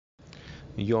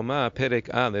Yoma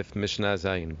Perek Aleph Mishnah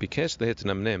Zayin. Bikesh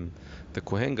Lehetnamnem, the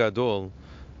Kohen Gadol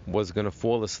was going to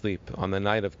fall asleep on the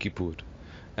night of Kippur,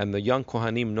 and the young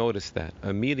Kohanim noticed that.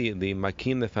 Immediately,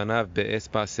 Makin Lefanav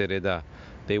be'espa sereda,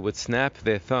 they would snap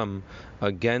their thumb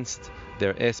against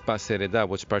their espa sereda,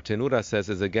 which Bartenura says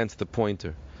is against the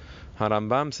pointer.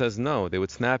 Harambam says no, they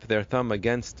would snap their thumb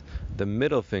against the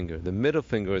middle finger. The middle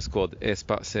finger is called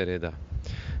espa sereda.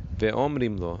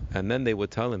 Ve'omrim lo, and then they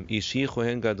would tell him, Ishi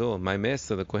Kohen Gadol, my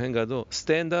master, the Kohen Gadol,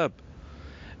 stand up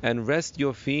and rest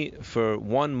your feet for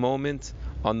one moment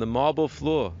on the marble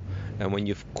floor. And when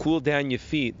you cool down your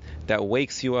feet, that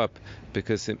wakes you up,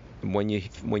 because when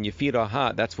your feet are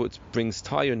hot, that's what brings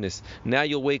tiredness. Now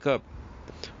you'll wake up.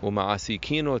 And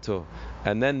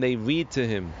then they read to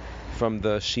him from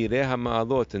the Shirei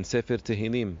HaMa'alot in Sefer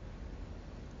Tehillim.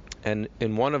 And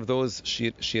in one of those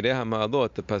Shirei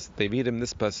HaMa'alot, they read him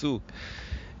this pasuk: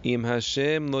 Im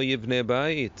Hashem lo yivne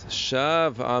bait,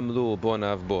 shav amlu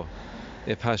bonav bo.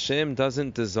 If Hashem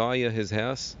doesn't desire His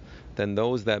house, then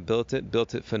those that built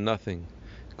it for nothing.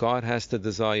 God has to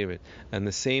desire it. And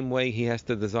the same way He has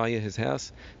to desire His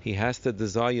house, He has to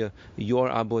desire your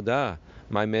abodah,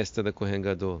 my master, the Kohen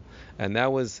Gadol. And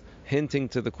that was hinting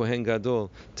to the Kohen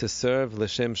Gadol to serve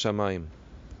L'Shem Shamayim.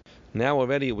 Now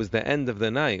already it was the end of the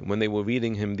night when they were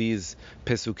reading him these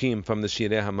pesukim from the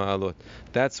Shirei HaMa'alot.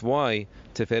 That's why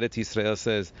Tiferet Yisrael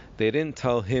says they didn't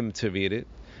tell him to read it,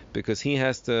 because he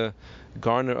has to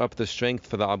garner up the strength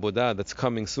for the Abodah that's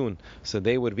coming soon. So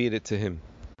they would read it to him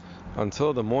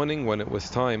until the morning, when it was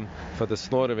time for the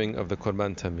slaughtering of the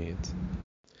Korban Tamid.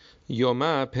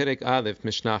 Yoma Perek Aleph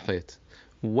Mishnah Het.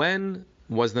 When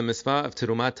was the mitzvah of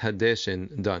Terumat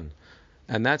Hadeshin done?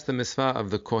 And that's the mitzvah of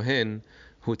the Kohen,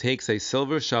 who takes a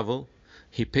silver shovel,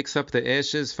 he picks up the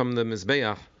ashes from the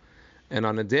Mizbeach, and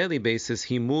on a daily basis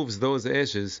he moves those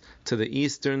ashes to the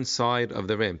eastern side of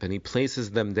the ramp, and he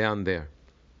places them down there.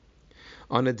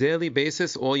 On a daily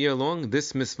basis, all year long,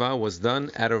 this mitzvah was done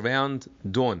at around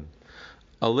dawn,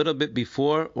 a little bit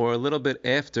before or a little bit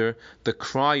after the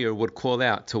crier would call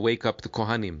out to wake up the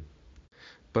Kohanim.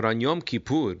 But on Yom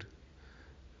Kippur,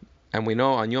 and we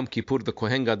know on Yom Kippur the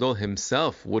Kohen Gadol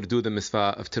himself would do the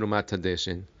mitzvah of Terumat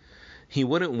Hadeshin, he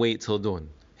wouldn't wait till dawn.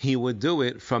 He would do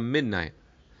it from midnight.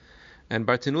 And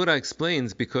Bartenura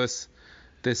explains because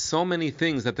there's so many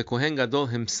things that the Kohen Gadol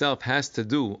himself has to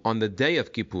do on the day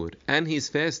of Kippur, and he's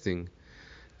fasting,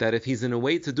 that if he's in a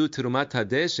way to do Terumat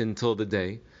Hadeshin till the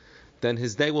day, then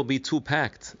his day will be too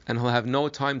packed, and he'll have no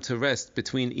time to rest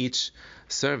between each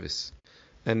service.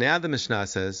 And now the Mishnah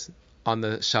says, on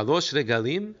the Shalosh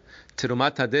Regalim,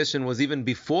 Terumat Hadeshin was even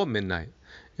before midnight.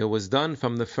 It was done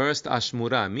from the first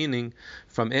Ashmura, meaning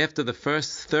from after the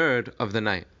first third of the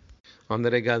night. On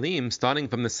the Regalim, starting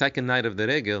from the second night of the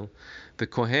Regel, the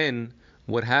Kohen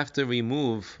would have to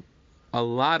remove a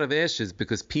lot of ashes,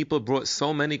 because people brought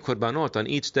so many Korbanot on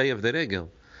each day of the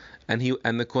Regel. And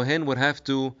the Kohen would have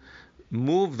to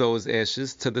move those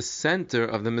ashes to the center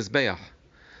of the Mizbeach.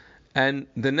 And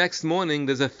the next morning,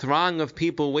 there's a throng of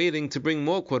people waiting to bring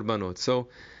more Korbanot. So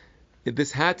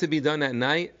this had to be done at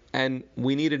night, and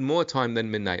we needed more time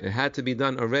than midnight. It had to be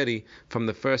done already from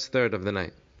the first third of the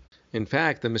night. In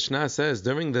fact, the Mishnah says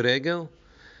during the Regel,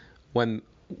 when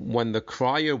the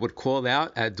crier would call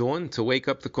out at dawn to wake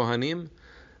up the Kohanim,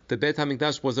 the Beit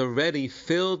HaMikdash was already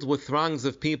filled with throngs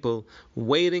of people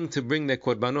waiting to bring their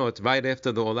Korbanot right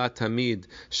after the Olat Tamid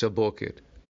Shabokir.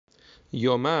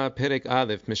 Yoma Perek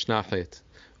Aleph Mishnah Het.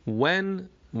 When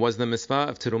was the mitzvah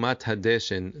of Terumat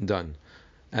Hadeshin done?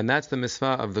 And that's the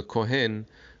mitzvah of the Kohen,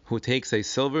 who takes a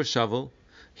silver shovel,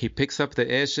 he picks up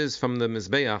the ashes from the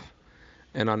Mizbeach,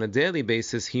 and on a daily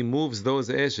basis he moves those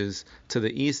ashes to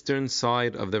the eastern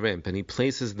side of the ramp, and he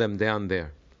places them down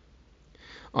there.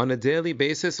 On a daily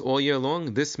basis, all year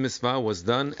long, this mitzvah was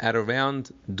done at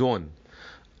around dawn,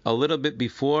 a little bit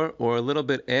before or a little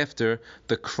bit after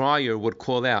the crier would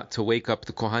call out to wake up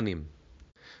the Kohanim.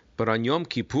 But on Yom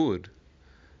Kippur,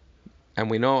 and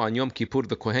we know on Yom Kippur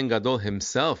the Kohen Gadol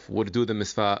himself would do the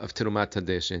mitzvah of Terumat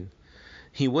Hadeshin,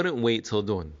 he wouldn't wait till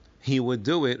dawn. He would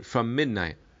do it from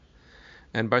midnight.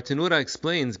 And Bartenura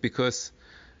explains because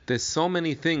there's so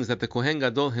many things that the Kohen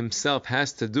Gadol himself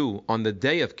has to do on the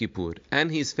day of Kippur, and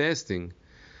he's fasting,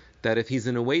 that if he's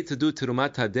in a way to do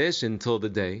Terumat Hadeshin till the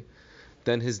day,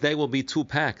 then his day will be too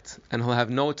packed, and he'll have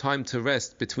no time to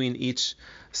rest between each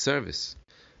service.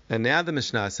 And now the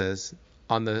Mishnah says,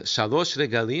 on the Shalosh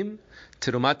Regalim,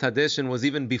 Terumat Hadeshin was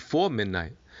even before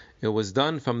midnight. It was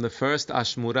done from the first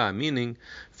Ashmura, meaning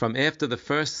from after the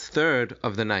first third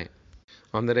of the night.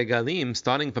 On the Regalim,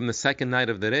 starting from the second night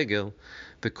of the Regel,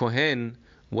 the Kohen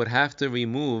would have to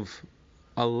remove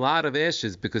a lot of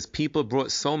ashes because people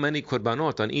brought so many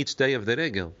korbanot on each day of the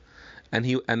regel, and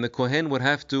the kohen would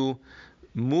have to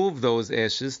move those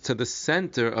ashes to the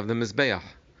center of the mizbeach.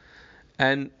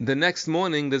 And the next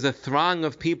morning, there's a throng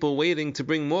of people waiting to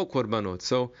bring more korbanot.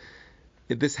 So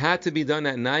this had to be done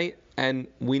at night, and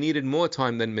we needed more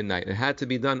time than midnight. It had to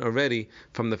be done already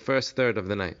from the first third of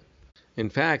the night. In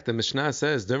fact, the Mishnah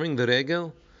says during the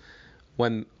regel,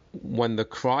 when the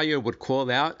crier would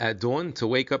call out at dawn to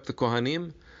wake up the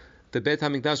Kohanim, the Beit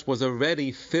HaMikdash was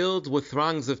already filled with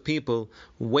throngs of people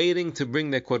waiting to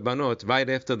bring their korbanot right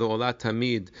after the Olat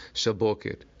Tamid Shel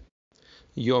Boker.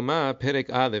 Yoma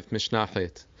Perek Aleph Mishnah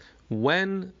Het.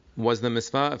 When was the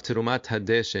mitzvah of Terumat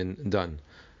Hadeshin done?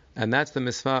 And that's the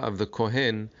mitzvah of the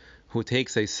Kohen who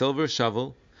takes a silver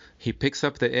shovel, he picks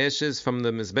up the ashes from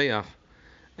the Mizbeach,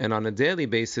 and on a daily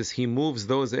basis he moves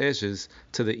those ashes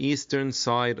to the eastern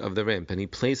side of the ramp, and he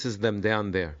places them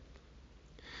down there.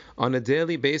 On a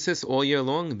daily basis, all year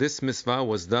long, this mitzvah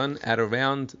was done at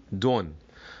around dawn,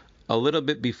 a little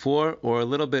bit before or a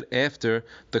little bit after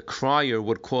the crier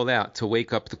would call out to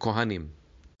wake up the Kohanim.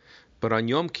 But on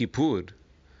Yom Kippur,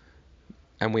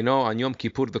 and we know on Yom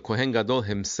Kippur the Kohen Gadol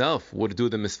himself would do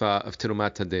the mitzvah of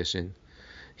Terumat Hadeshin,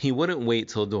 he wouldn't wait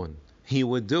till dawn. He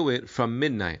would do it from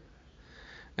midnight.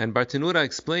 And Bartenura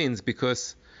explains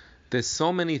because there's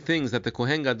so many things that the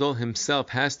Kohen Gadol himself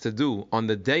has to do on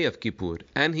the day of Kippur,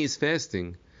 and he's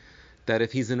fasting, that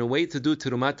if he's in a way to do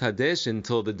Terumat Hadeshin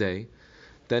till the day,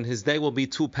 then his day will be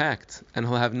too packed, and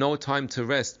he'll have no time to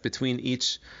rest between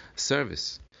each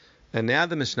service. And now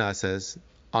the Mishnah says,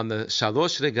 on the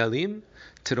Shalosh Regalim,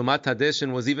 Terumat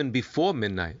Hadeshin was even before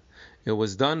midnight. It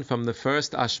was done from the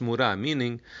first Ashmura,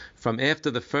 meaning from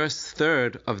after the first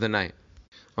third of the night.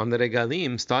 On the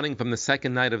Regalim, starting from the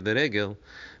second night of the Regel,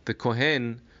 the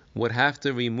Kohen would have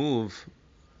to remove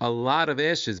a lot of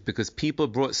ashes because people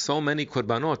brought so many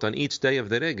korbanot on each day of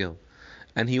the Regel.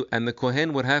 And the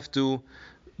Kohen would have to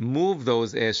move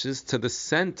those ashes to the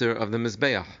center of the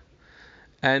Mizbeach.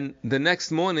 And the next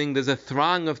morning, there's a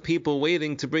throng of people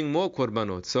waiting to bring more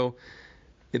korbanot. So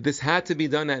this had to be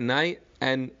done at night,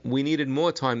 and we needed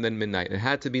more time than midnight. It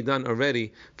had to be done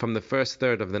already from the first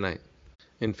third of the night.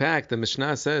 In fact, the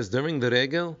Mishnah says during the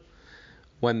regel,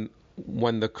 when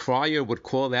the crier would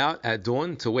call out at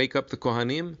dawn to wake up the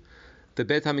Kohanim, the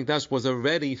Beit HaMikdash was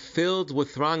already filled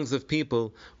with throngs of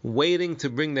people waiting to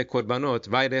bring their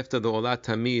korbanot right after the Olat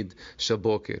Tamid Shel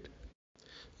Boker.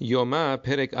 Yoma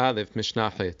Perek Aleph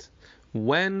Mishnah Het.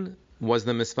 When was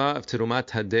the mitzvah of Terumat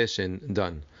Hadeshin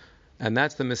done? And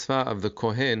that's the mitzvah of the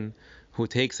Kohen who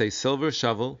takes a silver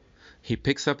shovel, he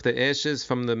picks up the ashes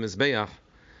from the Mizbeach,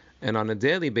 and on a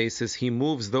daily basis he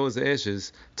moves those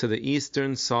ashes to the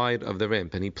eastern side of the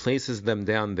ramp, and he places them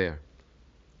down there.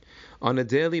 On a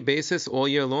daily basis, all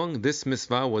year long, this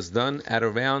mitzvah was done at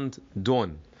around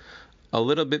dawn, a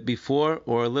little bit before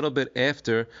or a little bit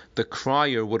after the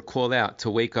crier would call out to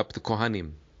wake up the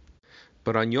Kohanim.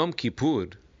 But on Yom Kippur,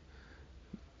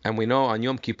 and we know on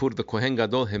Yom Kippur the Kohen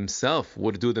Gadol himself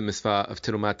would do the mitzvah of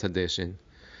Terumat Hadeshin,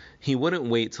 he wouldn't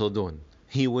wait till dawn.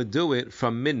 He would do it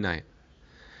from midnight.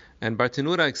 And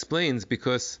Bartenura explains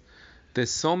because there's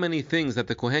so many things that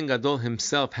the Kohen Gadol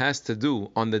himself has to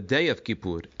do on the day of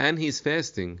Kippur, and he's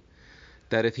fasting,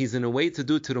 that if he's in a way to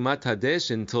do Terumat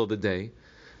Hadeshin till the day,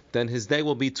 then his day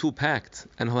will be too packed,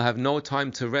 and he'll have no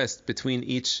time to rest between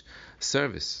each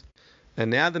service.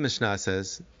 And now the Mishnah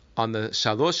says, on the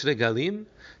Shalosh Regalim,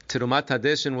 Terumat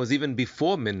Hadeshin was even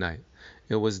before midnight.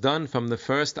 It was done from the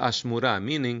first Ashmura,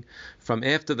 meaning from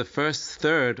after the first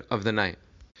third of the night.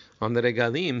 On the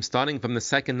Regalim, starting from the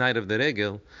second night of the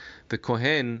Regel, the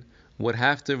Kohen would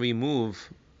have to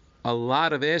remove a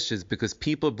lot of ashes because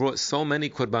people brought so many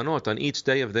korbanot on each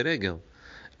day of the Regel.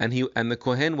 And the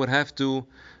Kohen would have to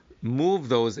move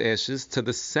those ashes to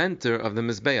the center of the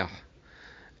Mizbeach.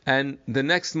 And the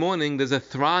next morning, there's a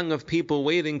throng of people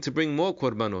waiting to bring more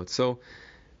korbanot. So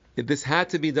this had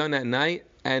to be done at night,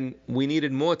 and we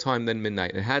needed more time than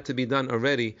midnight. It had to be done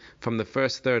already from the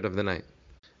first third of the night.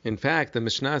 In fact, the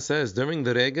Mishnah says during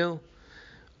the regel,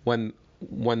 when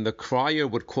the crier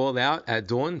would call out at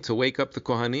dawn to wake up the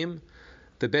Kohanim,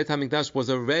 the Beit HaMikdash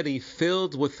was already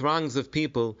filled with throngs of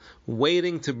people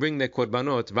waiting to bring their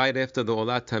korbanot right after the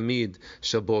Olat Tamid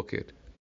Shel Boker.